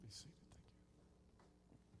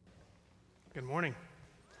Good morning.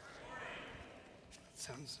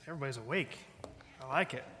 Everybody's awake. I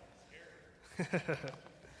like it.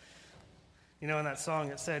 In that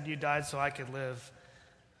song it said, "You died so I could live."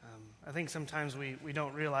 I think sometimes we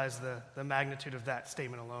don't realize the magnitude of that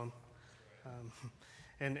statement alone.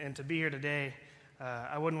 And to be here today,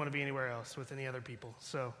 I wouldn't want to be anywhere else with any other people.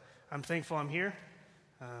 So I'm thankful I'm here.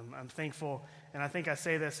 I'm thankful, and I think I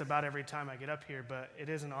say this about every time I get up here, but it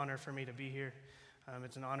is an honor for me to be here.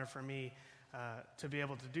 It's an honor for me to be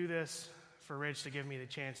able to do this. For Rich to give me the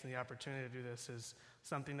chance and the opportunity to do this is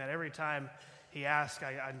something that every time he asks,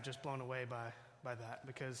 I'm just blown away by that,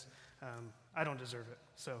 because I don't deserve it.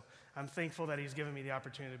 So I'm thankful that he's given me the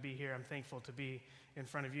opportunity to be here. I'm thankful to be in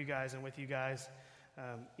front of you guys and with you guys.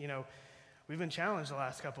 We've been challenged the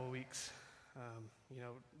last couple of weeks.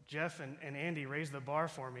 Jeff and Andy raised the bar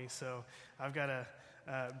for me, so I've got to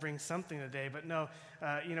bring something today. But no,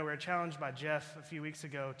 we were challenged by Jeff a few weeks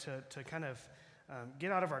ago to kind of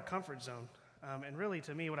get out of our comfort zone. And really,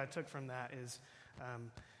 to me, what I took from that is,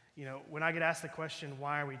 when I get asked the question,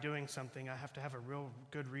 why are we doing something, I have to have a real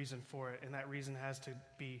good reason for it, and that reason has to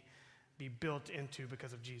be built into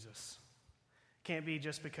because of Jesus. Can't be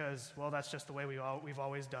just because, well, that's just the way we've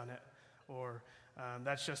always done it, or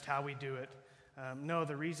that's just how we do it. No,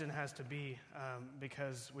 the reason has to be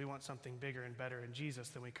because we want something bigger and better in Jesus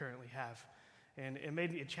than we currently have. And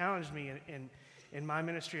it challenged me in my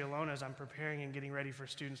ministry alone as I'm preparing and getting ready for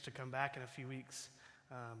students to come back in a few weeks.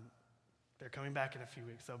 They're coming back in a few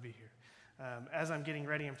weeks. They'll be here. As I'm getting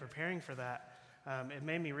ready and preparing for that, it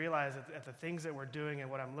made me realize that the things that we're doing and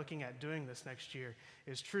what I'm looking at doing this next year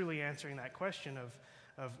is truly answering that question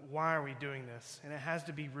of why are we doing this? And it has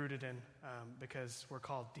to be rooted in because we're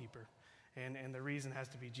called deeper. And the reason has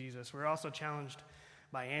to be Jesus. We're also challenged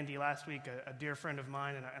by Andy last week, a dear friend of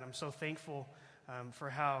mine, and I'm so thankful for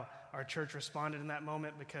how our church responded in that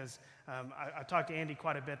moment, because I talked to Andy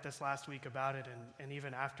quite a bit this last week about it, and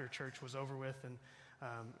even after church was over with,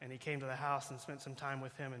 and he came to the house and spent some time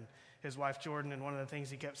with him and his wife Jordan, and one of the things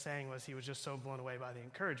he kept saying was he was just so blown away by the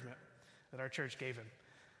encouragement that our church gave him.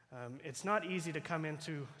 It's not easy to come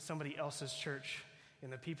into somebody else's church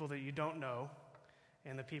and the people that you don't know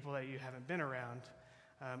and the people that you haven't been around,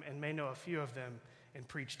 and may know a few of them, and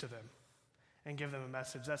preach to them and give them a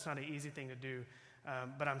message. That's not an easy thing to do,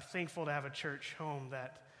 but I'm thankful to have a church home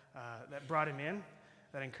that brought him in,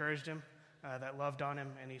 that encouraged him, that loved on him,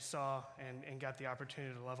 and he saw and got the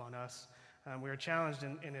opportunity to love on us. We were challenged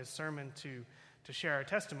in his sermon to share our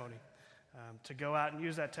testimony, to go out and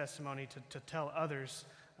use that testimony to tell others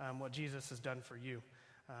what Jesus has done for you.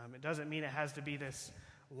 It doesn't mean it has to be this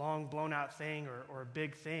long, blown-out thing or a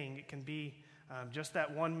big thing. It can be just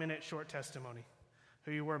that 1-minute short testimony,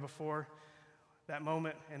 who you were before that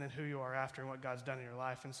moment, and then who you are after, and what God's done in your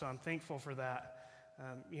life. And so I'm thankful for that.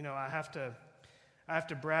 I have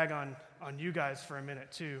to brag on you guys for a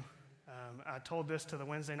minute too. I told this to the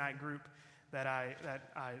Wednesday night group that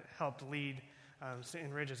I helped lead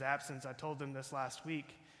in Ridge's absence. I told them this last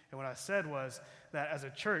week, and what I said was that as a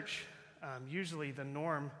church, usually the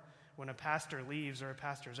norm when a pastor leaves or a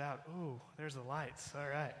pastor's out, ooh, there's the lights, all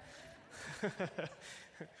right.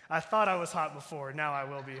 I thought I was hot before, now I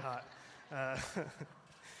will be hot.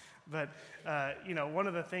 But one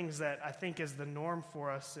of the things that I think is the norm for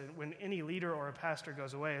us when any leader or a pastor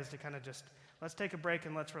goes away is to kind of just, let's take a break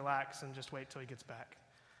and let's relax and just wait till he gets back.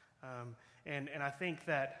 And I think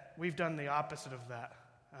that we've done the opposite of that.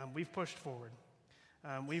 We've pushed forward.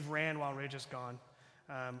 We've ran while Ridge is gone.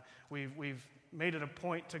 We've made it a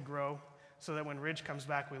point to grow so that when Ridge comes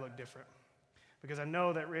back, we look different. Because I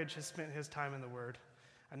know that Ridge has spent his time in the Word.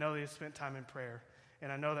 I know that he's spent time in prayer.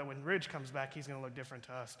 And I know that when Ridge comes back, he's going to look different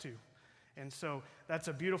to us too. And so that's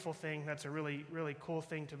a beautiful thing. That's a really, really cool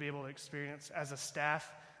thing to be able to experience. As a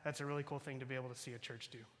staff, that's a really cool thing to be able to see a church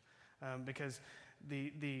do. Because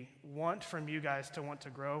the want from you guys to want to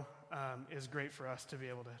grow is great for us to be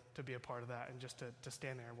able to be a part of that and just to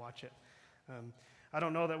stand there and watch it.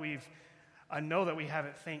 I know that we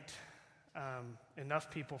haven't thanked enough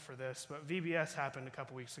people for this, but VBS happened a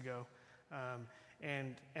couple weeks ago.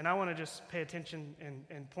 And I want to just pay attention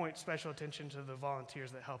and point special attention to the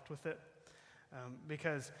volunteers that helped with it.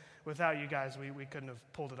 Because without you guys, we couldn't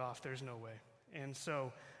have pulled it off. There's no way. And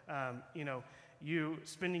so, you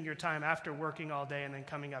spending your time after working all day and then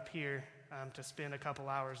coming up here to spend a couple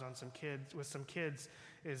hours on some kids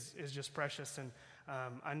is just precious. And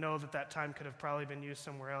I know that time could have probably been used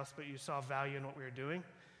somewhere else, but you saw value in what we were doing.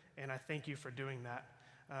 And I thank you for doing that.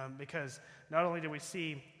 Because not only did we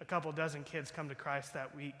see a couple dozen kids come to Christ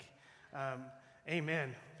that week,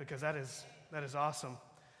 amen, because that is awesome.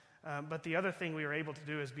 But the other thing we were able to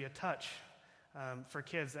do is be a touch for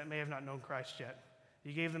kids that may have not known Christ yet.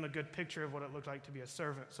 You gave them a good picture of what it looked like to be a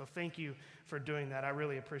servant. So thank you for doing that. I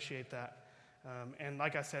really appreciate that. And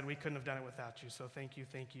like I said, we couldn't have done it without you. So thank you,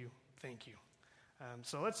 thank you, thank you.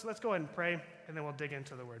 So let's go ahead and pray, and then we'll dig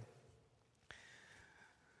into the word.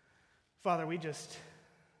 Father, we just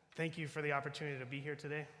thank you for the opportunity to be here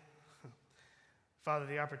today. Father,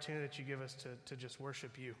 the opportunity that you give us to just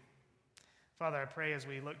worship you. Father, I pray as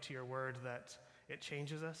we look to your word that it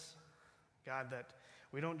changes us. God, that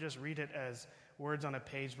we don't just read it as words on a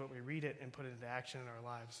page, but we read it and put it into action in our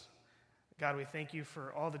lives. God, we thank you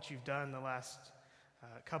for all that you've done the last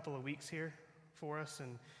couple of weeks here for us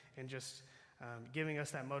and just giving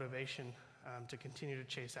us that motivation to continue to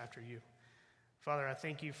chase after you. Father, I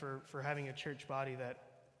thank you for having a church body that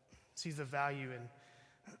sees the value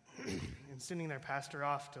in sending their pastor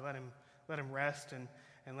off to let him rest and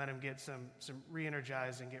let him get some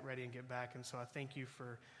re-energized and get ready and get back. And so I thank you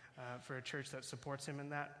for a church that supports him in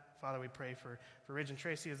that. Father, we pray for Ridge and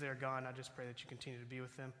Tracy as they're gone. I just pray that you continue to be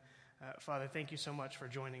with them. Father, thank you so much for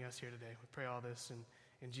joining us here today. We pray all this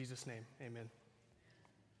in Jesus' name. Amen.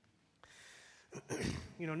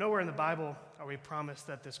 Nowhere in the Bible are we promised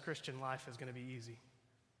that this Christian life is going to be easy.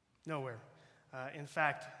 Nowhere. In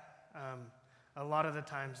fact, a lot of the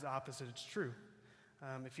times the opposite is true.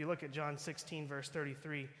 If you look at John 16, verse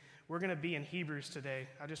 33, we're going to be in Hebrews today.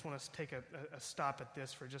 I just want to take a stop at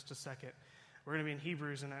this for just a second. We're going to be in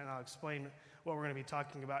Hebrews, and I'll explain what we're going to be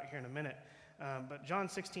talking about here in a minute. But John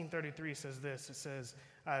 16:33 says this. It says,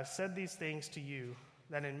 I have said these things to you,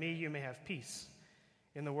 that in me you may have peace.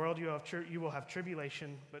 In the world you will have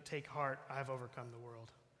tribulation, but take heart, I have overcome the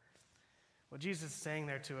world. What Jesus is saying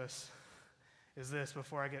there to us is this,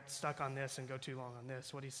 before I get stuck on this and go too long on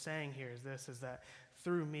this. What he's saying here is this, is that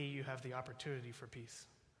through me you have the opportunity for peace.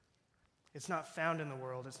 It's not found in the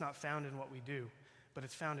world. It's not found in what we do, but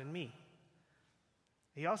it's found in me.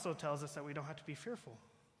 He also tells us that we don't have to be fearful.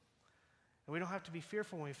 And we don't have to be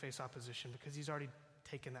fearful when we face opposition because he's already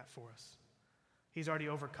taken that for us. He's already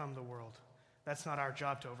overcome the world. That's not our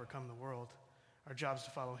job to overcome the world. Our job is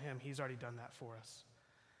to follow him. He's already done that for us.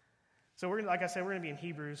 So like I said, we're going to be in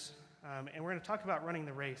Hebrews, and we're going to talk about running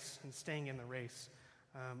the race and staying in the race.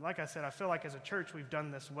 Like I said, I feel like as a church we've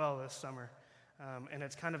done this well this summer, and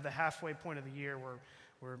it's kind of the halfway point of the year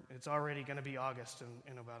where it's already going to be August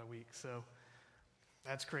in about a week. So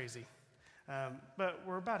that's crazy. But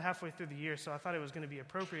we're about halfway through the year, so I thought it was going to be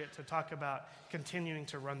appropriate to talk about continuing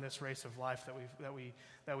to run this race of life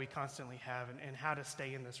that we constantly have, and how to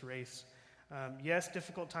stay in this race. Yes,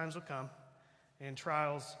 difficult times will come, and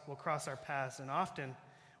trials will cross our paths, and often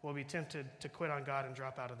we'll be tempted to quit on God and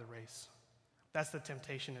drop out of the race. That's the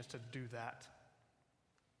temptation, is to do that.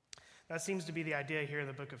 That seems to be the idea here in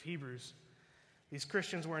the book of Hebrews. These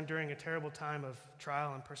Christians were enduring a terrible time of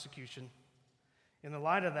trial and persecution. In the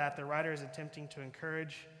light of that, the writer is attempting to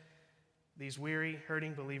encourage these weary,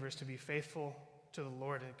 hurting believers to be faithful to the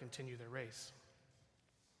Lord and continue their race.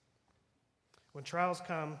 When trials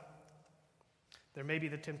come, there may be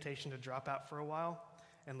the temptation to drop out for a while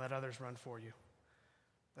and let others run for you.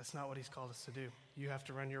 That's not what he's called us to do. You have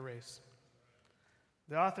to run your race.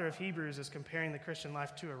 The author of Hebrews is comparing the Christian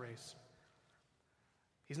life to a race.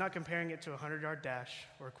 He's not comparing it to a 100-yard dash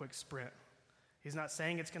or a quick sprint. He's not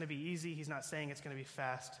saying it's going to be easy. He's not saying it's going to be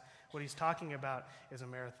fast. What he's talking about is a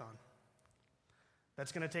marathon.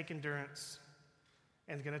 That's going to take endurance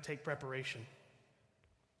and it's going to take preparation.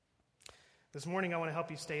 This morning, I want to help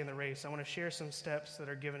you stay in the race. I want to share some steps that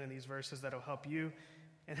are given in these verses that will help you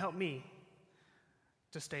and help me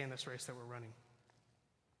to stay in this race that we're running.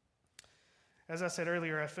 As I said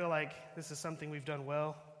earlier, I feel like this is something we've done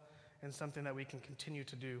well and something that we can continue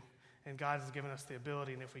to do. And God has given us the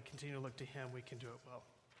ability, and if we continue to look to him, we can do it well.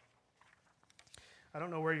 I don't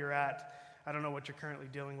know where you're at. I don't know what you're currently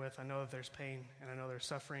dealing with. I know that there's pain, and I know there's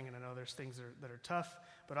suffering, and I know there's things that are tough,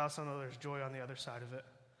 but I also know there's joy on the other side of it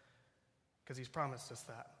because he's promised us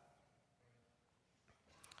that.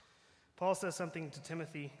 Paul says something to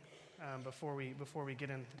Timothy before we get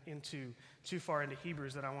into too far into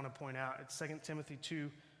Hebrews that I want to point out. It's 2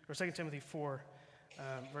 Timothy 4,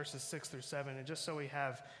 verses 6 through 7, and just so we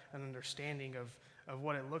have an understanding of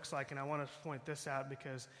what it looks like, and I want to point this out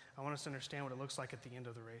because I want us to understand what it looks like at the end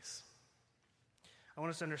of the race. I want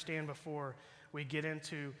us to understand before we get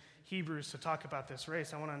into Hebrews to talk about this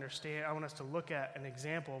race. I want us to look at an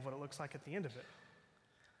example of what it looks like at the end of it.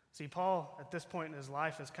 See, Paul, at this point in his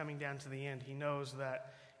life, is coming down to the end. He knows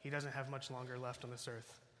that he doesn't have much longer left on this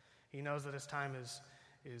earth. He knows that his time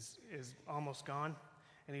is almost gone,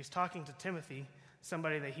 and he's talking to Timothy,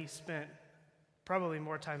 somebody that he spent probably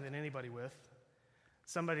more time than anybody with,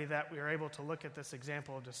 Somebody that we are able to look at this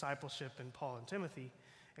example of discipleship in Paul and Timothy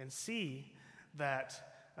and see that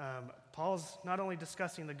Paul's not only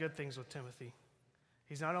discussing the good things with Timothy,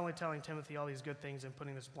 he's not only telling Timothy all these good things and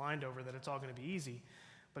putting this blind over that it's all going to be easy,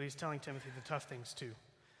 but he's telling Timothy the tough things too.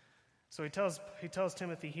 So he tells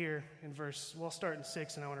Timothy here in verse, we'll start in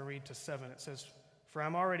 6 and I want to read to 7. It says, "For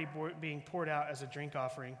I'm already being poured out as a drink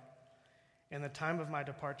offering, and the time of my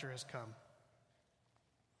departure has come."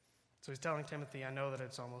 So he's telling Timothy, I know that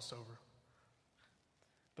it's almost over.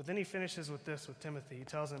 But then he finishes with this with Timothy. He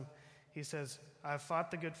tells him, he says, "I have fought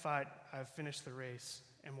the good fight, I have finished the race,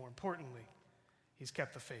 and more importantly, he's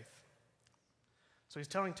kept the faith." So he's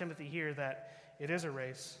telling Timothy here that it is a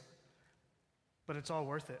race, but it's all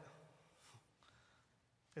worth it.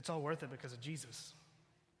 It's all worth it because of Jesus.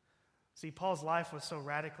 See, Paul's life was so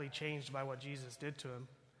radically changed by what Jesus did to him,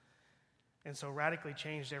 and so radically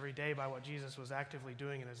changed every day by what Jesus was actively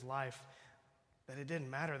doing in his life, that it didn't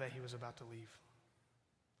matter that he was about to leave.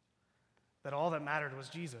 That all that mattered was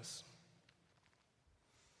Jesus.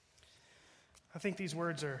 I think these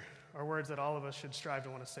words are words that all of us should strive to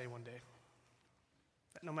want to say one day.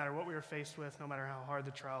 That no matter what we were faced with, no matter how hard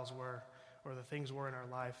the trials were or the things were in our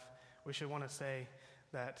life, we should want to say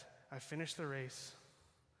that I've finished the race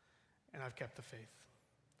and I've kept the faith.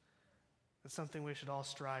 That's something we should all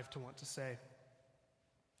strive to want to say.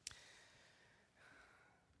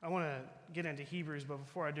 I want to get into Hebrews, but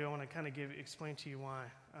before I do, I want to kind of explain to you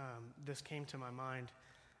why this came to my mind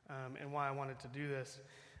and why I wanted to do this.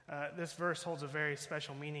 This verse holds a very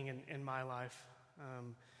special meaning in my life.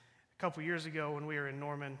 A couple years ago when we were in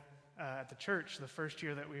Norman at the church, the first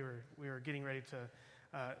year that we were getting ready to,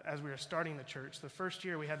 as we were starting the church, the first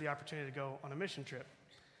year we had the opportunity to go on a mission trip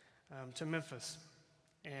to Memphis.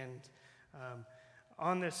 And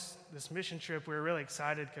on this mission trip, we were really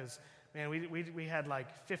excited because, man, we had like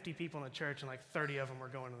 50 people in the church and like 30 of them were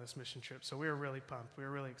going on this mission trip. So we were really pumped. We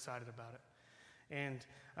were really excited about it. And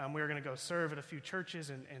we were going to go serve at a few churches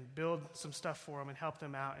and build some stuff for them and help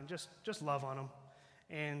them out and just love on them.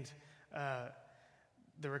 And one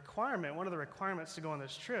of the requirements to go on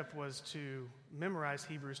this trip was to memorize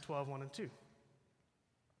Hebrews 12, 1 and 2.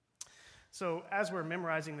 So as we're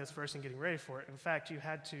memorizing this verse and getting ready for it, in fact, you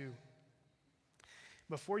had to,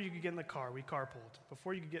 before you could get in the car, we carpooled.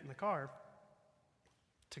 Before you could get in the car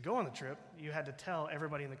to go on the trip, you had to tell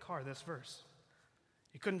everybody in the car this verse.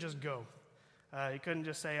 You couldn't just go. You couldn't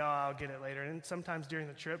just say, "Oh, I'll get it later." And sometimes during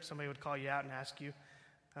the trip, somebody would call you out and ask you,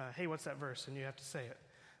 "Hey, what's that verse?" And you have to say it.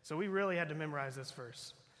 So we really had to memorize this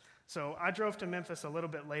verse. So I drove to Memphis a little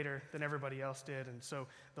bit later than everybody else did. And so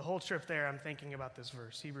the whole trip there, I'm thinking about this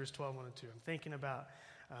verse, Hebrews 12, 1 and 2. I'm thinking about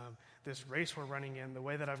this race we're running in, the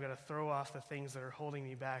way that I've got to throw off the things that are holding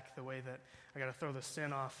me back, the way that I got to throw the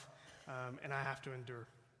sin off, and I have to endure.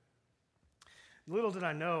 Little did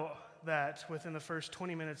I know that within the first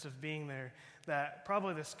 20 minutes of being there, that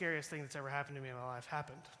probably the scariest thing that's ever happened to me in my life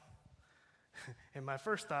happened. And my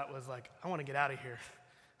first thought was like, I want to get out of here.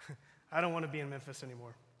 I don't want to be in Memphis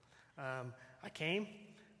anymore. I came.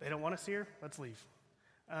 They don't want us here. Let's leave.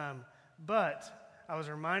 But I was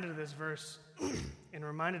reminded of this verse and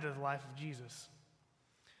reminded of the life of Jesus.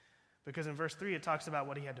 Because in verse 3, it talks about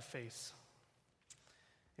what he had to face.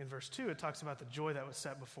 In verse 2, it talks about the joy that was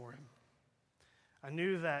set before him. I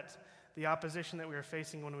knew that the opposition that we were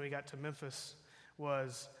facing when we got to Memphis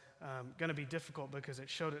was going to be difficult because it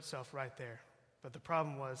showed itself right there. But the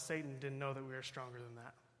problem was Satan didn't know that we were stronger than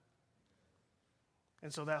that.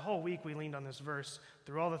 And so that whole week we leaned on this verse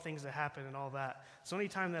through all the things that happened and all that. So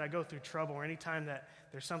anytime that I go through trouble or anytime that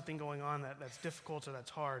there's something going on that's difficult or that's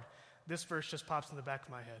hard, this verse just pops in the back of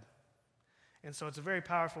my head. And so it's a very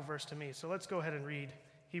powerful verse to me. So let's go ahead and read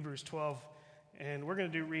Hebrews 12, and we're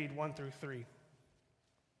going to read 1 through 3. It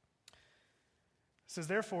says,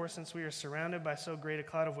 "Therefore, since we are surrounded by so great a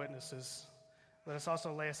cloud of witnesses, let us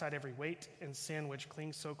also lay aside every weight and sin which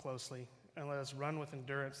clings so closely, and let us run with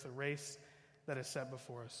endurance the race that is set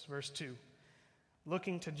before us." Verse 2,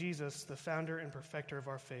 "Looking to Jesus, the founder and perfecter of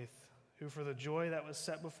our faith, who for the joy that was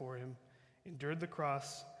set before him endured the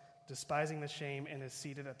cross, despising the shame, and is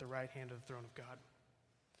seated at the right hand of the throne of God.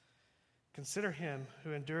 Consider him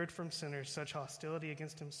who endured from sinners such hostility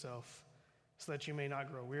against himself, so that you may not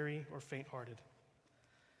grow weary or faint-hearted."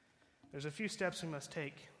 There's a few steps we must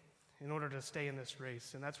take in order to stay in this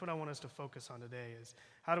race, and that's what I want us to focus on today is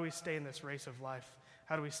how do we stay in this race of life?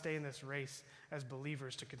 How do we stay in this race as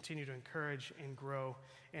believers to continue to encourage and grow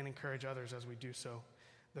and encourage others as we do so?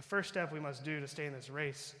 The first step we must do to stay in this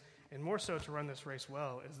race, and more so to run this race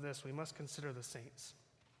well, is this: we must consider the saints.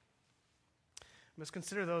 We must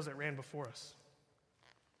consider those that ran before us.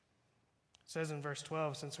 says in verse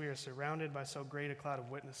 12, since we are surrounded by so great a cloud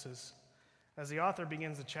of witnesses, as the author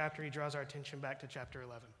begins the chapter, he draws our attention back to chapter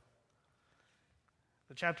 11.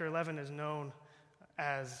 The chapter 11 is known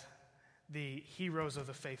as the heroes of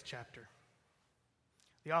the faith chapter.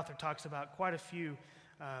 The author talks about quite a few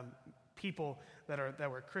people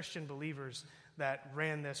that were Christian believers that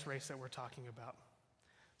ran this race that we're talking about.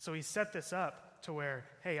 So he set this up to where,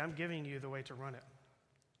 hey, I'm giving you the way to run it.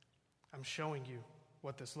 I'm showing you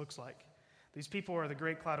what this looks like. These people are the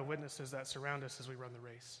great cloud of witnesses that surround us as we run the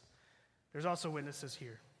race. There's also witnesses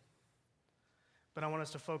here. But I want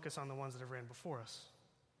us to focus on the ones that have ran before us,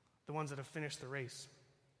 the ones that have finished the race.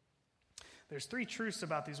 There's 3 truths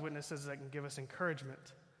about these witnesses that can give us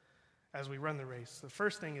encouragement as we run the race. The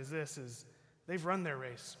first thing is this, is they've run their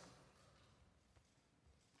race.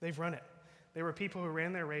 They've run it. They were people who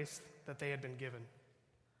ran their race that they had been given.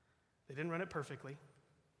 They didn't run it perfectly,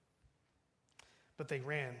 but they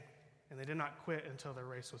ran, and they did not quit until their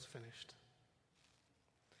race was finished.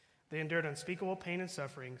 They endured unspeakable pain and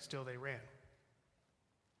suffering, still they ran.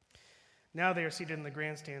 Now they are seated in the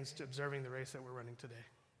grandstands observing the race that we're running today.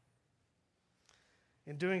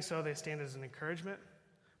 In doing so, they stand as an encouragement,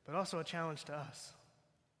 but also a challenge to us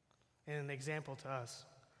and an example to us.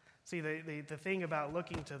 See, the thing about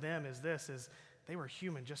looking to them is this, is they were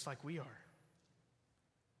human just like we are.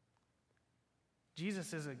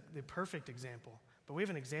 Jesus is the perfect example, but we have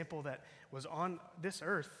an example that was on this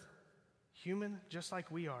earth, human just like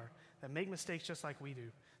we are, that make mistakes just like we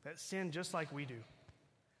do, that sin just like we do,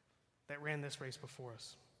 that ran this race before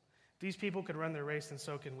us. These people could run their race, and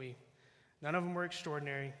so can we. None of them were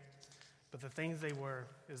extraordinary, but the things they were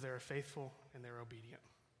is they were faithful and they were obedient.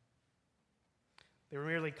 They were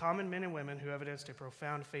merely common men and women who evidenced a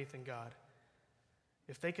profound faith in God.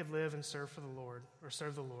 If they could live and serve for the Lord, or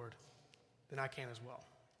serve the Lord, then I can as well.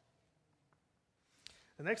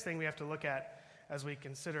 The next thing we have to look at as we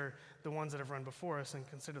consider the ones that have run before us and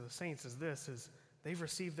consider the saints is this, is they've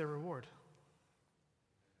received their reward.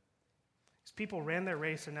 These people ran their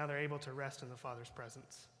race and now they're able to rest in the Father's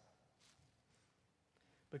presence.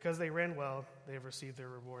 Because they ran well, they have received their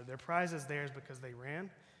reward. Their prize is theirs because they ran,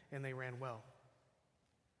 and they ran well.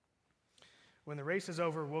 When the race is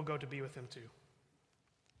over, we'll go to be with him too.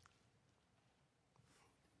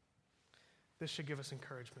 This should give us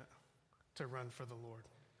encouragement to run for the Lord,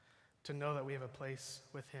 to know that we have a place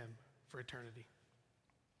with him for eternity.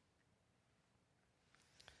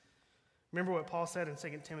 Remember what Paul said in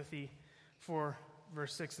 2 Timothy 4,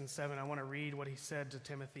 verse 6 and 7. I want to read what he said to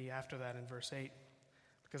Timothy after that in verse 8,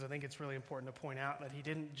 because I think it's really important to point out that he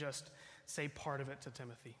didn't just say part of it to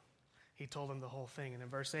Timothy. He told him the whole thing. And in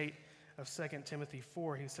verse 8 of 2 Timothy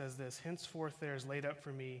 4, he says this, henceforth there is laid up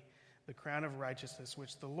for me the crown of righteousness,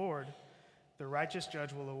 which the Lord, the righteous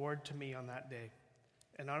judge, will award to me on that day.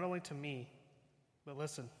 And not only to me, but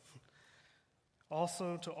listen,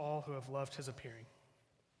 also to all who have loved his appearing.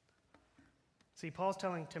 See, Paul's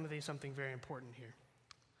telling Timothy something very important here.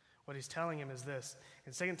 What he's telling him is this.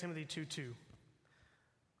 In 2 Timothy 2:2,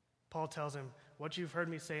 Paul tells him, what you've heard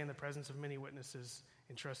me say in the presence of many witnesses,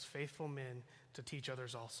 entrust faithful men to teach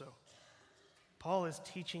others also. Paul is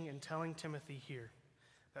teaching and telling Timothy here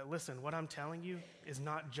that, listen, what I'm telling you is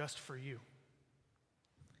not just for you.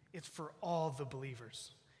 It's for all the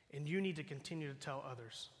believers. And you need to continue to tell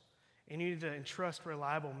others. And you need to entrust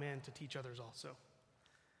reliable men to teach others also.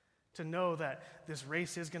 To know that this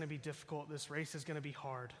race is going to be difficult, this race is going to be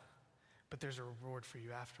hard, but there's a reward for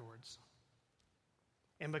you afterwards.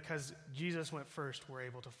 And because Jesus went first, we're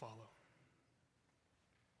able to follow.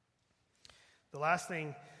 The last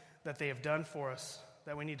thing that they have done for us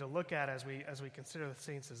that we need to look at as we consider the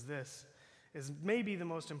saints is this, is maybe the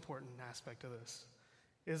most important aspect of this,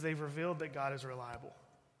 is they've revealed that God is reliable.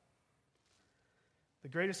 The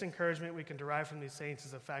greatest encouragement we can derive from these saints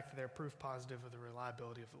is the fact that they're proof positive of the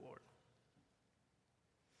reliability of the Lord.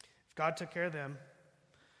 If God took care of them,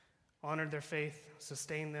 honored their faith,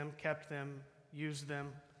 sustained them, kept them, used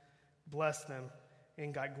them, blessed them,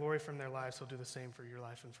 and got glory from their lives, he'll do the same for your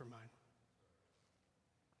life and for mine.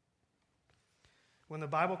 When the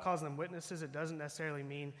Bible calls them witnesses, it doesn't necessarily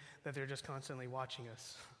mean that they're just constantly watching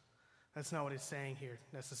us. That's not what he's saying here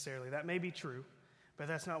necessarily. That may be true, but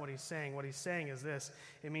that's not what he's saying. What he's saying is this.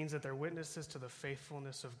 It means that they're witnesses to the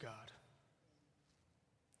faithfulness of God.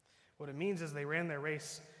 What it means is they ran their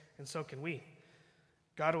race, and so can we.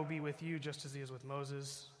 God will be with you just as he is with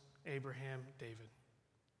Moses, Abraham, David.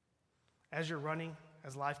 As you're running,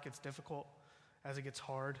 as life gets difficult, as it gets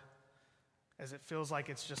hard, as it feels like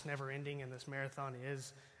it's just never ending and this marathon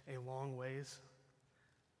is a long ways,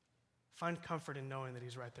 find comfort in knowing that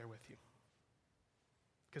he's right there with you.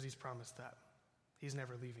 Because he's promised that. He's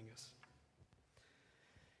never leaving us.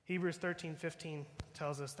 Hebrews 13:15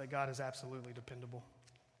 tells us that God is absolutely dependable.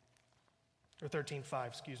 Or 13:5,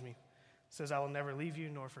 excuse me. It says, I will never leave you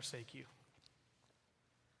nor forsake you.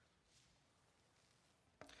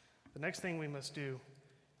 The next thing we must do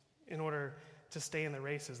in order to stay in the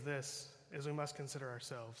race is we must consider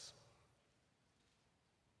ourselves.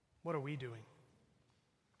 What are we doing?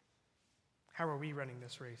 How are we running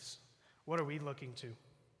this race? What are we looking to?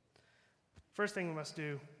 First thing we must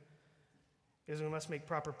do is we must make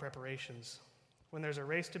proper preparations. When there's a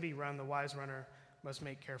race to be run, the wise runner must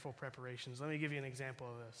make careful preparations. Let me give you an example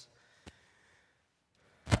of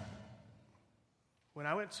this. When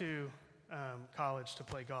I went to college to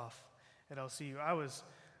play golf at LCU, I was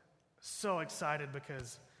so excited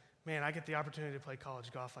because, man, I get the opportunity to play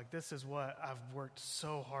college golf. Like, this is what I've worked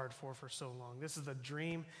so hard for so long. This is the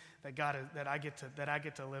dream that I get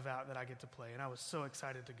to live out, that I get to play. And I was so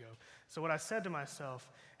excited to go. So what I said to myself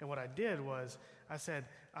and what I did was I said,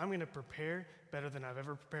 I'm going to prepare better than I've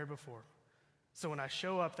ever prepared before. So when I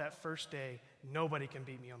show up that first day, nobody can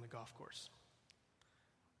beat me on the golf course.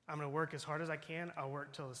 I'm going to work as hard as I can. I'll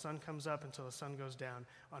work till the sun comes up, until the sun goes down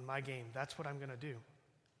on my game. That's what I'm going to do.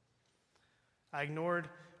 I ignored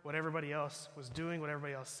what everybody else was doing, what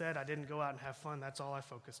everybody else said. I didn't go out and have fun. That's all I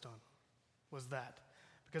focused on, was that.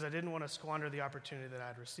 Because I didn't want to squander the opportunity that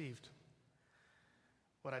I'd received.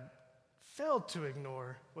 What I failed to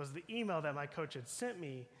ignore was the email that my coach had sent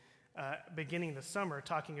me beginning the summer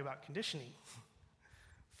talking about conditioning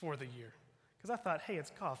for the year. Because I thought, hey,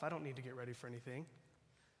 it's golf. I don't need to get ready for anything.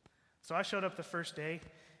 So I showed up the first day,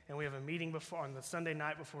 and we have a meeting on the Sunday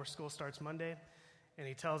night before school starts Monday. And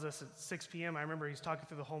he tells us at 6 p.m., I remember he's talking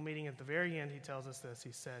through the whole meeting. At the very end, he tells us this.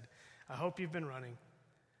 He said, I hope you've been running,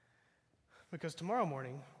 because tomorrow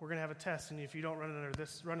morning we're going to have a test, and if you don't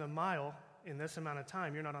run a mile in this amount of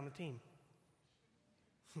time, you're not on the team.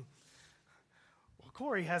 Well,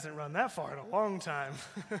 Corey hasn't run that far in a long time.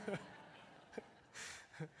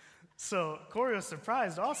 So Corey was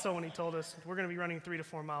surprised also when he told us we're going to be running 3 to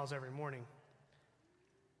 4 miles every morning.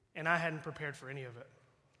 And I hadn't prepared for any of it.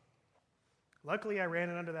 Luckily, I ran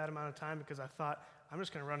it under that amount of time because I thought, I'm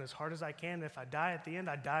just going to run as hard as I can. And if I die at the end,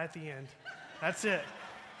 I die at the end. That's it.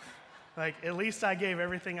 Like, at least I gave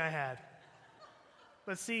everything I had.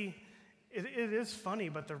 But see, it is funny,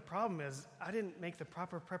 but the problem is I didn't make the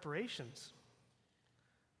proper preparations.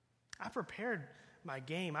 I prepared my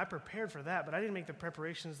game. I prepared for that, but I didn't make the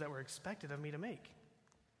preparations that were expected of me to make.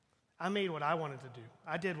 I made what I wanted to do.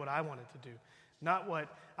 I did what I wanted to do, not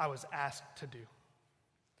what I was asked to do.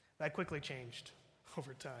 That quickly changed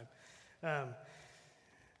over time.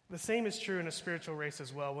 The same is true in a spiritual race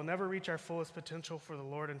as well. We'll never reach our fullest potential for the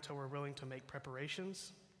Lord until we're willing to make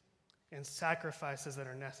preparations and sacrifices that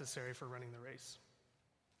are necessary for running the race.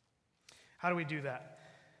 How do we do that?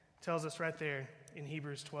 It tells us right there in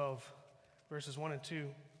Hebrews 12, verses 1 and 2.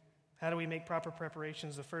 How do we make proper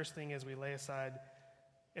preparations? The first thing is we lay aside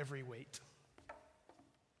every weight.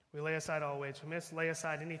 We lay aside all weights. We must lay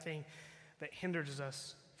aside anything that hinders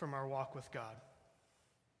us from our walk with God.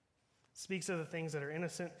 It speaks of the things that are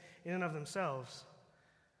innocent in and of themselves,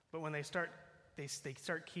 but when they start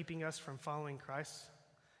keeping us from following Christ,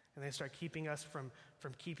 and they start keeping us from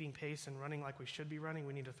keeping pace and running like we should be running,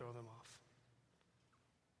 we need to throw them off.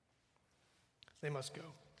 They must go.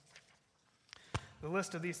 The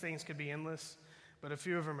list of these things could be endless, but a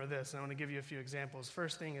few of them are this, and I want to give you a few examples.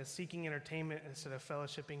 First thing is seeking entertainment instead of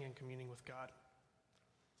fellowshipping and communing with God.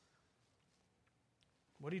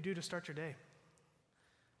 What do you do to start your day?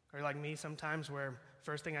 Are you like me sometimes where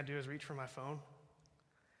first thing I do is reach for my phone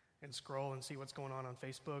and scroll and see what's going on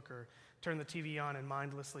Facebook, or turn the TV on and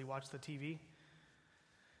mindlessly watch the TV?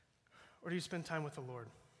 Or do you spend time with the Lord?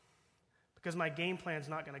 Because my game plan is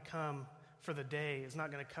not going to come for the day. It's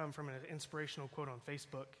not going to come from an inspirational quote on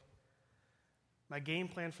Facebook. My game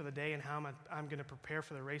plan for the day and how I'm going to prepare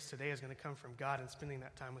for the race today is going to come from God and spending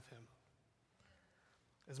that time with Him.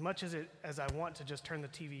 As much as I want to just turn the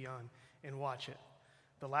TV on and watch it,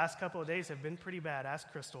 the last couple of days have been pretty bad.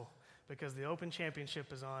 Ask Crystal, because the Open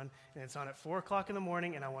Championship is on, and it's on at 4 o'clock in the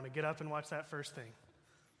morning, and I want to get up and watch that first thing.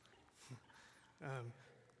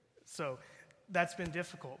 So that's been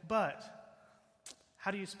difficult. But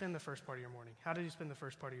how do you spend the first part of your morning? How do you spend the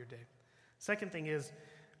first part of your day? Second thing is,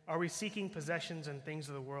 are we seeking possessions and things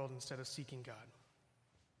of the world instead of seeking God?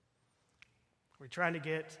 Are we trying to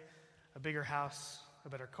get a bigger house, a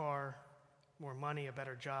better car, more money, a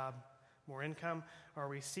better job, more income? Or are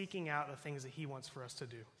we seeking out the things that He wants for us to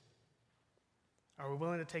do? Are we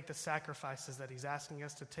willing to take the sacrifices that He's asking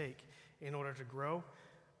us to take in order to grow,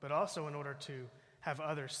 but also in order to have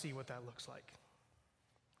others see what that looks like?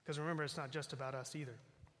 Because remember, it's not just about us either.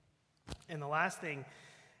 And the last thing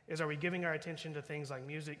are we giving our attention to things like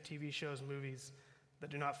music, TV shows, movies that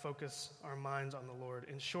do not focus our minds on the Lord?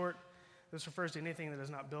 In short, this refers to anything that does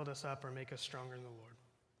not build us up or make us stronger in the Lord.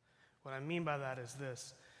 What I mean by that is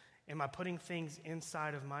this. Am I putting things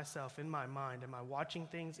inside of myself, in my mind? Am I watching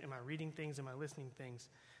things? Am I reading things? Am I listening to things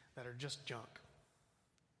that are just junk?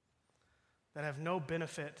 That have no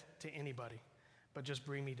benefit to anybody, but just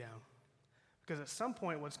bring me down. Because at some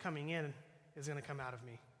point, what's coming in is going to come out of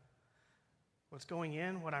me. What's going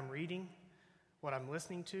in, what I'm reading, what I'm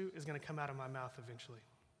listening to, is going to come out of my mouth eventually.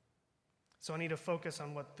 So I need to focus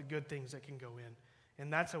on what the good things that can go in.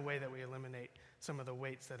 And that's a way that we eliminate some of the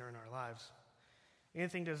weights that are in our lives.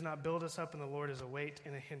 Anything that does not build us up in the Lord is a weight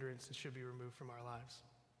and a hindrance and should be removed from our lives.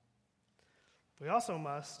 We also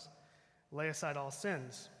must lay aside all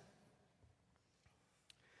sins.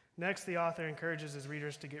 Next, the author encourages his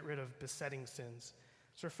readers to get rid of besetting sins.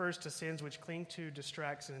 This refers to sins which cling to,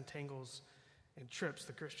 distracts, and entangles and trips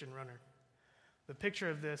the Christian runner. The picture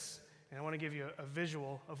of this, and I want to give you a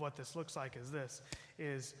visual of what this looks like,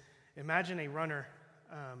 is imagine a runner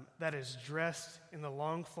that is dressed in the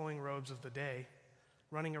long flowing robes of the day,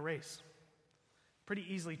 running a race. Pretty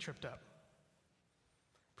easily tripped up.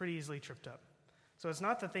 So it's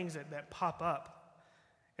not the things that pop up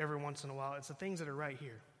every once in a while. It's the things that are right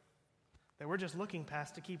here that we're just looking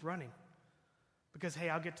past to keep running. Because, hey,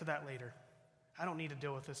 I'll get to that later. I don't need to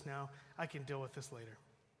deal with this now. I can deal with this later.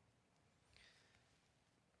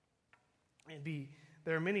 And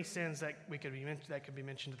there are many sins that could be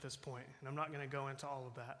mentioned at this point, and I'm not going to go into all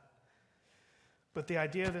of that. But the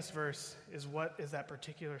idea of this verse is, what is that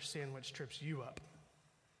particular sin which trips you up?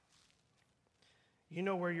 You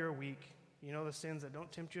know where you're weak. You know the sins that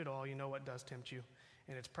don't tempt you at all. You know what does tempt you.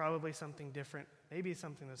 And it's probably something different, maybe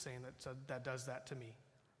something the same that does that to me.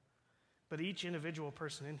 But each individual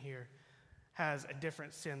person in here has a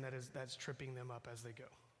different sin that's tripping them up as they go.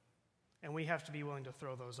 And we have to be willing to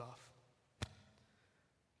throw those off.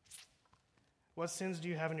 What sins do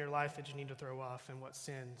you have in your life that you need to throw off, and what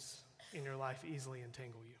sins in your life easily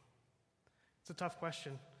entangle you? It's a tough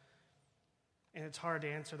question, and it's hard to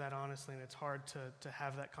answer that honestly, and it's hard to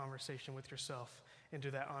have that conversation with yourself and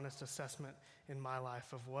do that honest assessment in my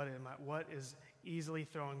life of what is easily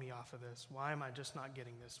throwing me off of this? Why am I just not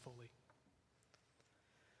getting this fully?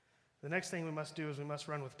 The next thing we must do is we must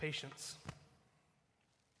run with patience.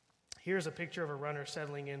 Here's a picture of a runner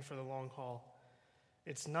settling in for the long haul.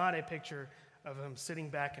 It's not a picture of him sitting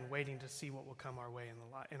back and waiting to see what will come our way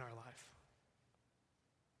in our life.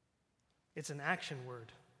 It's an action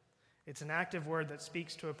word. It's an active word that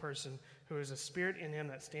speaks to a person who has a spirit in him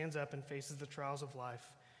that stands up and faces the trials of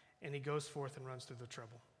life, and he goes forth and runs through the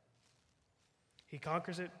trouble. He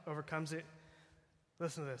conquers it, overcomes it.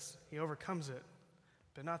 Listen to this. He overcomes it,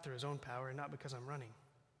 but not through his own power, and not because I'm running,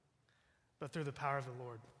 but through the power of the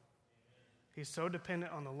Lord. He's so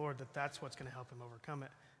dependent on the Lord that that's what's going to help him overcome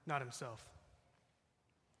it, not himself.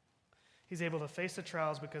 He's able to face the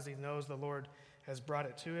trials because he knows the Lord has brought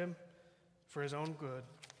it to him for his own good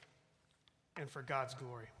and for God's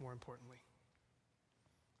glory, more importantly.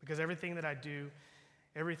 Because everything that I do,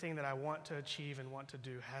 everything that I want to achieve and want to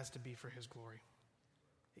do has to be for his glory.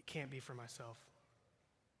 It can't be for myself.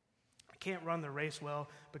 I can't run the race well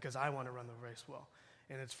because I want to run the race well,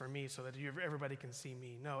 and it's for me so that everybody can see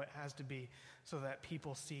me. No, it has to be so that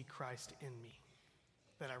people see Christ in me,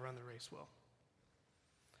 that I run the race well.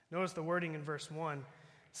 Notice the wording in verse 1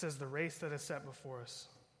 says, the race that is set before us.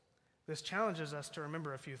 This challenges us to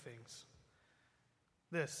remember a few things.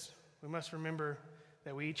 We must remember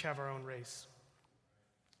that we each have our own race.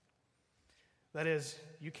 That is,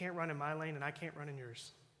 you can't run in my lane and I can't run in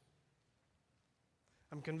yours.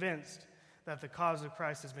 I'm convinced that the cause of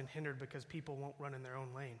Christ has been hindered because people won't run in their own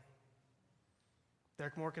lane.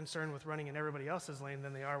 They're more concerned with running in everybody else's lane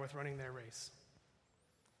than they are with running their race.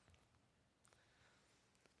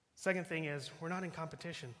 Second thing is, we're not in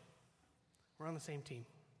competition. We're on the same team.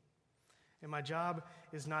 And my job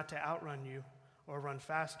is not to outrun you or run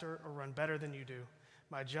faster or run better than you do.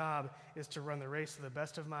 My job is to run the race to the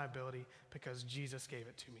best of my ability because Jesus gave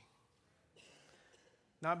it to me.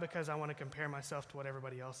 Not because I want to compare myself to what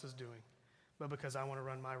everybody else is doing, but because I want to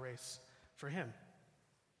run my race for him.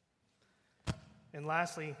 And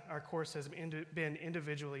lastly, our course has been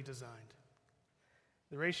individually designed.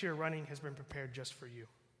 The race you're running has been prepared just for you.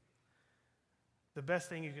 The best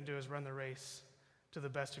thing you can do is run the race to the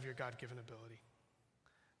best of your God-given ability.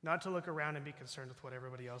 Not to look around and be concerned with what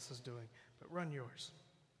everybody else is doing, but run yours.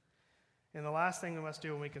 And the last thing we must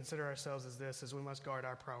do when we consider ourselves is we must guard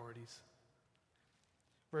our priorities.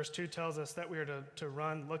 Verse 2 tells us that we are to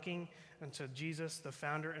run looking unto Jesus, the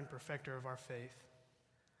founder and perfecter of our faith.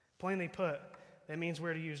 Plainly put, it means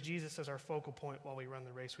we're to use Jesus as our focal point while we run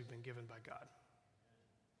the race we've been given by God.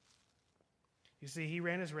 You see, he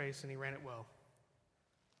ran his race and he ran it well.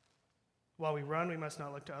 While we run, we must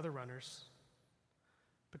not look to other runners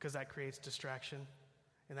because that creates distraction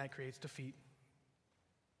and that creates defeat.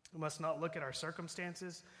 We must not look at our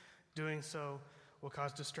circumstances. Doing so will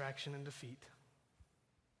cause distraction and defeat.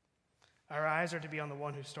 Our eyes are to be on the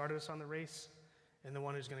one who started us on the race and the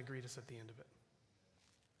one who's going to greet us at the end of it.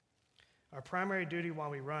 Our primary duty while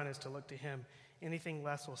we run is to look to him. Anything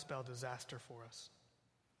less will spell disaster for us.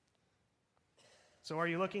 So are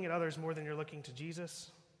you looking at others more than you're looking to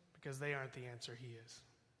Jesus? Because they aren't the answer, he is.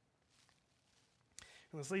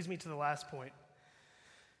 And this leads me to the last point,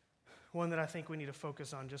 one that I think we need to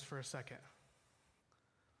focus on just for a second,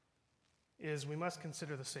 is we must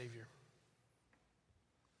consider the Savior.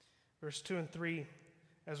 Verse 2 and 3,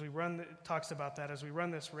 talks about that. As we run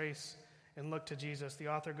this race and look to Jesus, the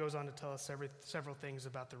author goes on to tell us several things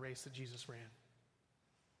about the race that Jesus ran.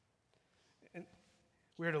 And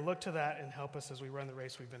we're to look to that and help us as we run the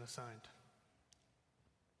race we've been assigned.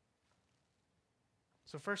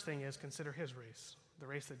 So first thing is consider his race, the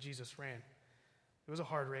race that Jesus ran. It was a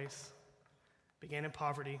hard race, began in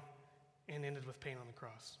poverty, and ended with pain on the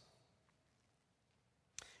cross.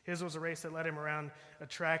 His was a race that led him around a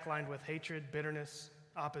track lined with hatred, bitterness,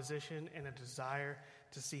 opposition, and a desire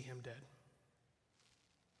to see him dead.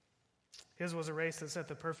 His was a race that set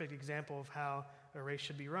the perfect example of how a race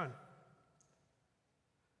should be run.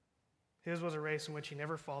 His was a race in which he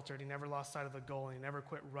never faltered, he never lost sight of the goal, and he never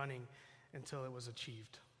quit running until it was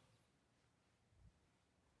achieved.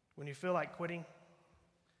 When you feel like quitting,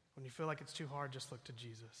 when you feel like it's too hard, just look to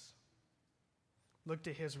Jesus. Look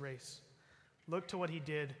to his race. Look to what he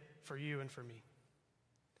did for you and for me.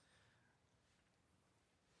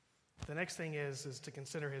 The next thing is to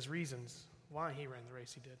consider his reasons why he ran the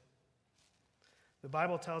race he did. The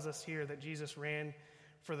Bible tells us here that Jesus ran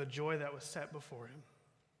for the joy that was set before him.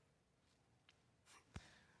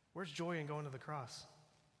 Where's joy in going to the cross?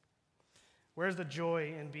 Where's the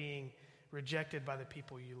joy in being rejected by the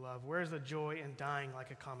people you love? Where's the joy in dying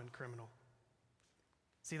like a common criminal?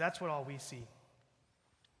 See, that's what all we see.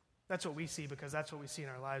 That's what we see because that's what we see in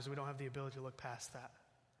our lives. We don't have the ability to look past that.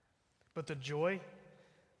 But the joy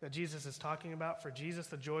that Jesus is talking about, for Jesus,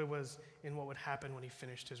 the joy was in what would happen when he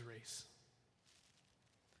finished his race.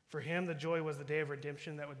 For him, the joy was the day of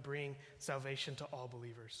redemption that would bring salvation to all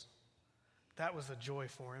believers. That was the joy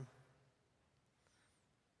for him.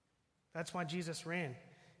 That's why Jesus ran.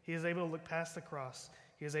 He is able to look past the cross.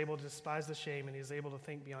 He is able to despise the shame, and he is able to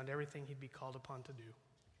think beyond everything he'd be called upon to do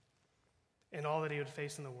and all that he would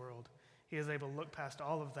face in the world. He is able to look past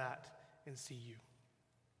all of that and see you.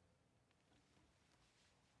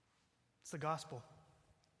 It's the gospel.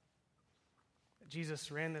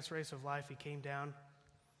 Jesus ran this race of life. He came down,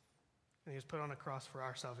 and he was put on a cross for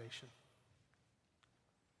our salvation,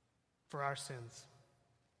 for our sins.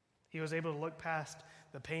 He was able to look past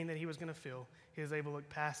the pain that he was going to feel. He was able to look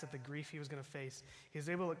past the grief he was going to face. He was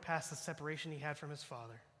able to look past the separation he had from his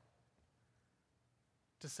Father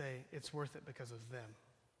to say, it's worth it because of them.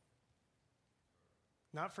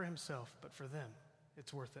 Not for himself, but for them.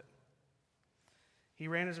 It's worth it. He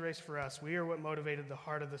ran his race for us. We are what motivated the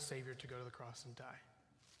heart of the Savior to go to the cross and die.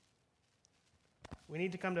 We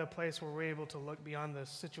need to come to a place where we're able to look beyond the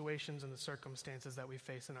situations and the circumstances that we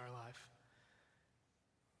face in our life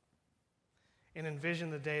and envision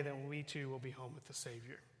the day that we too will be home with the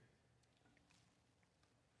Savior.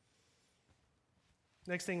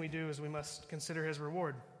 Next thing we do is we must consider his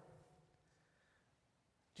reward.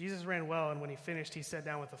 Jesus ran well, and when he finished, he sat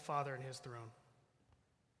down with the Father in his throne.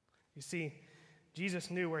 You see, Jesus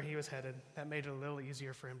knew where he was headed. That made it a little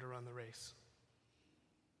easier for him to run the race.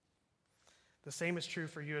 The same is true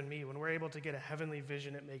for you and me. When we're able to get a heavenly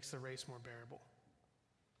vision, it makes the race more bearable.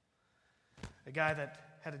 A guy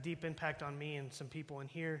that had a deep impact on me and some people in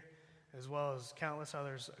here, as well as countless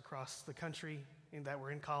others across the country and that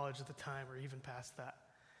were in college at the time or even past that.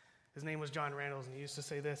 His name was John Randalls, and he used to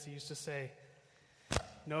say this. He used to say,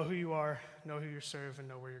 know who you are, know who you serve, and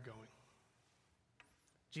know where you're going.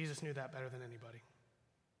 Jesus knew that better than anybody.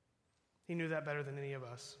 He knew that better than any of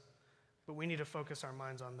us. But we need to focus our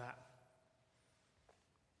minds on that.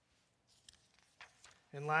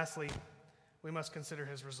 And lastly, we must consider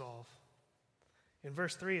his resolve. In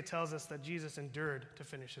verse 3, it tells us that Jesus endured to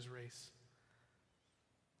finish his race.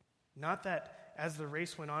 Not that as the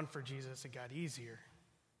race went on for Jesus, it got easier.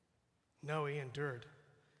 No, he endured.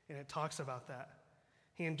 And it talks about that.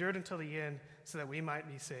 He endured until the end so that we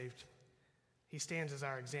might be saved. He stands as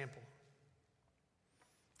our example.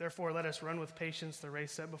 Therefore, let us run with patience the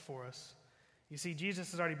race set before us. You see, Jesus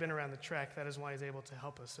has already been around the track. That is why he's able to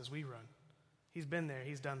help us as we run. He's been there.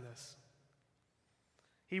 He's done this.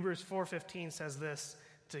 Hebrews 4:15 says this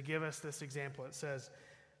to give us this example. It says,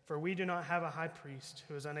 "For we do not have a high priest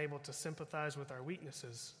who is unable to sympathize with our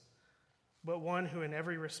weaknesses, but one who in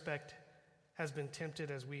every respect has been tempted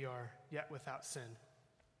as we are, yet without sin."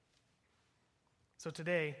 So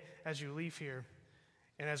today, as you leave here,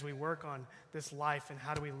 and as we work on this life and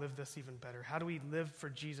how do we live this even better, how do we live for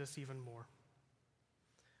Jesus even more,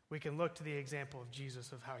 we can look to the example of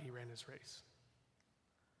Jesus of how he ran his race.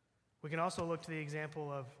 We can also look to the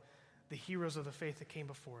example of the heroes of the faith that came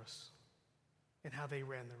before us and how they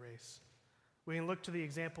ran the race. We can look to the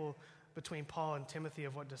example between Paul and Timothy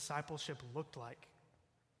of what discipleship looked like.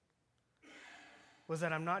 Was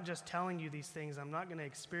that I'm not just telling you these things, I'm not going to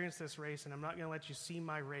experience this race, and I'm not going to let you see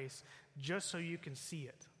my race just so you can see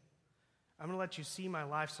it. I'm going to let you see my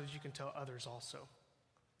life so that you can tell others also.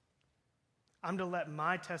 I'm to let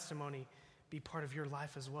my testimony be part of your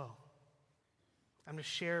life as well. I'm to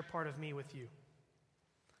share part of me with you.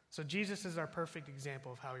 So Jesus is our perfect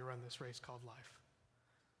example of how we run this race called life.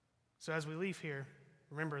 So as we leave here,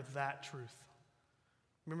 remember that truth.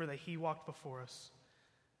 Remember that he walked before us,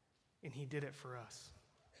 and he did it for us.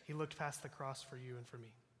 He looked past the cross for you and for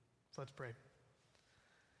me. So let's pray.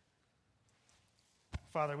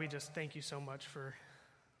 Father, we just thank you so much for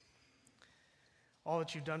all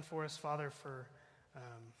that you've done for us, Father, for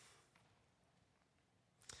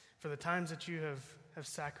the times that you have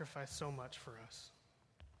sacrificed so much for us.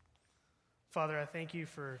 Father, I thank you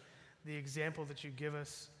for the example that you give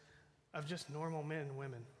us of just normal men and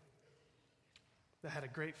women that had a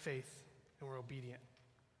great faith and were obedient.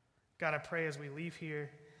 God, I pray as we leave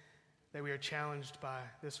here that we are challenged by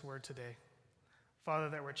this word today. Father,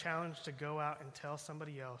 that we're challenged to go out and tell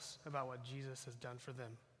somebody else about what Jesus has done for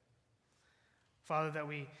them. Father, that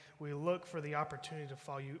we look for the opportunity to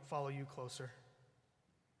follow you closer.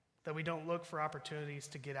 That we don't look for opportunities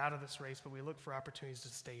to get out of this race, but we look for opportunities to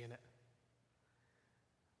stay in it.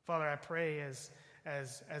 Father, I pray as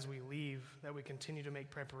we leave that we continue to make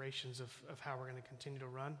preparations of how we're going to continue to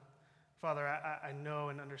run. Father, I know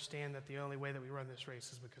and understand that the only way that we run this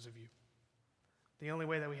race is because of you. The only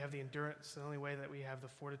way that we have the endurance, the only way that we have the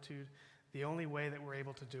fortitude, the only way that we're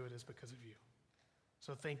able to do it is because of you.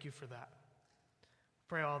 So thank you for that.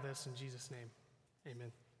 Pray all this in Jesus' name.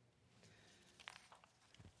 Amen.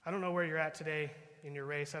 I don't know where you're at today in your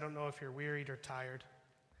race. I don't know if you're wearied or tired,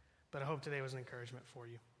 but I hope today was an encouragement for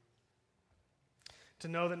you. To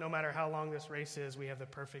know that no matter how long this race is, we have the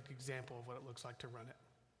perfect example of what it looks like to run it.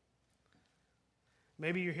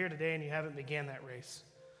 Maybe you're here today and you haven't began that race.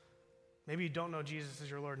 Maybe you don't know Jesus as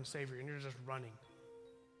your Lord and Savior and you're just running.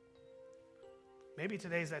 Maybe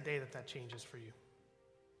today's that day that changes for you.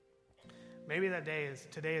 Maybe today is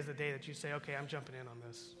the day that you say, okay, I'm jumping in on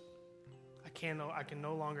this. I can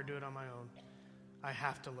no longer do it on my own. I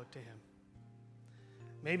have to look to him.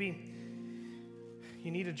 Maybe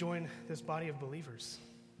you need to join this body of believers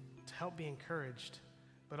to help be encouraged,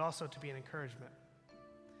 but also to be an encouragement.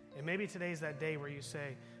 And maybe today's that day where you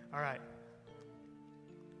say, all right,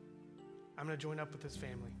 I'm going to join up with this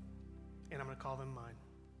family, and I'm going to call them mine.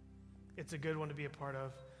 It's a good one to be a part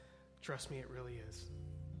of. Trust me, it really is.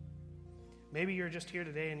 Maybe you're just here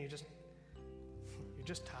today and you're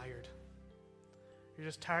just tired. You're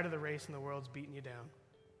just tired of the race and the world's beating you down.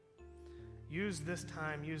 Use this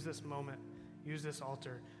time, use this moment, use this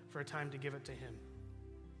altar for a time to give it to him.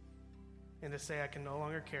 And to say, I can no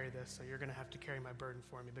longer carry this, so you're going to have to carry my burden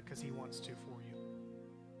for me because he wants to for you.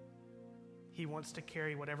 He wants to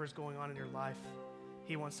carry whatever's going on in your life.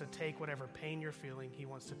 He wants to take whatever pain you're feeling. He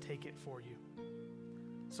wants to take it for you.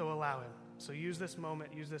 So allow him. So use this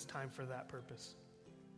moment, use this time for that purpose.